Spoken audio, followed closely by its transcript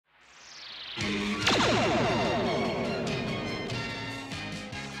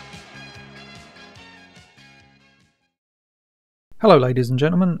Hello ladies and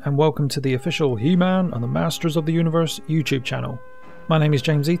gentlemen, and welcome to the official He-Man and the Masters of the Universe YouTube channel. My name is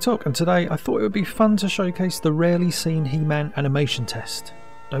James Etok, and today I thought it would be fun to showcase the rarely seen He-Man animation test.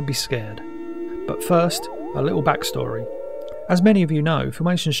 Don't be scared. But first, a little backstory. As many of you know,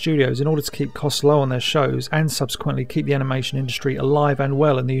 Filmation Studios, in order to keep costs low on their shows and subsequently keep the animation industry alive and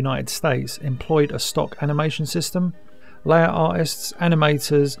well in the United States, employed a stock animation system. Layout artists,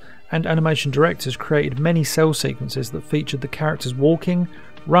 animators and animation directors created many cell sequences that featured the characters walking,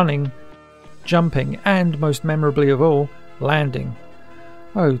 running, jumping and, most memorably of all, landing.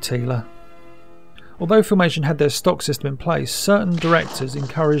 Oh Teela. Although Filmation had their stock system in place, certain directors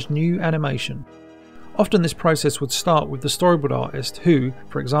encouraged new animation. Often this process would start with the storyboard artist who,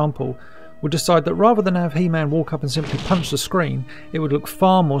 for example, would decide that rather than have He-Man walk up and simply punch the screen, it would look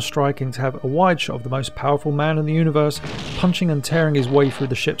far more striking to have a wide shot of the most powerful man in the universe punching and tearing his way through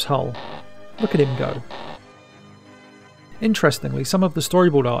the ship's hull. Look at him go. Interestingly, some of the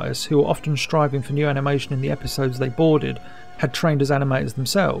storyboard artists, who were often striving for new animation in the episodes they boarded, had trained as animators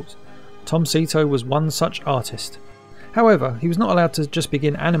themselves. Tom Cito was one such artist. However, he was not allowed to just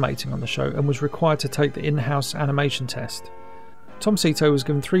begin animating on the show and was required to take the in-house animation test. Tom Cito was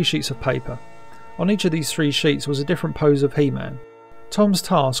given 3 sheets of paper. On each of these 3 sheets was a different pose of He-Man. Tom's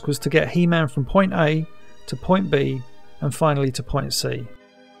task was to get He-Man from point A to point B and finally to point C.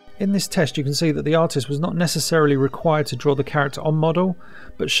 In this test you can see that the artist was not necessarily required to draw the character on model,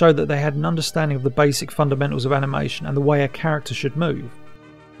 but showed that they had an understanding of the basic fundamentals of animation and the way a character should move.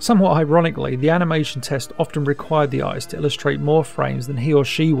 Somewhat ironically, the animation test often required the artist to illustrate more frames than he or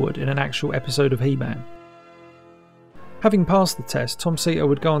she would in an actual episode of He-Man. Having passed the test, Tom Cito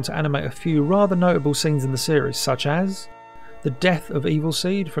would go on to animate a few rather notable scenes in the series, such as the death of Evil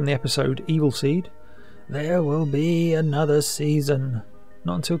Seed from the episode Evil Seed. There will be another season.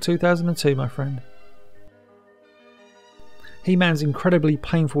 Not until 2002, my friend. He-Man's incredibly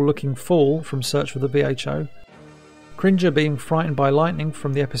painful looking fall from Search for the VHO. Cringer being frightened by lightning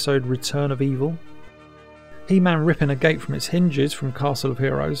from the episode Return of Evil. He-Man ripping a gate from its hinges from Castle of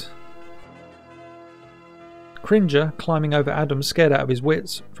Heroes. Cringer climbing over Adam scared out of his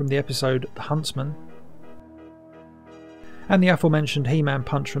wits from the episode The Huntsman. And the aforementioned He-Man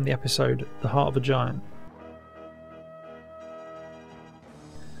punch from the episode The Heart of a Giant.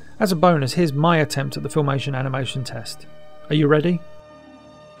 As a bonus, here's my attempt at the Filmation animation test. Are you ready?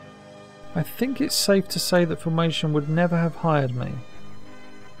 I think it's safe to say that Filmation would never have hired me.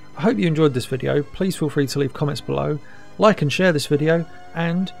 I hope you enjoyed this video. Please feel free to leave comments below, like and share this video,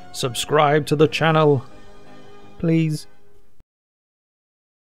 and subscribe to the channel. Please.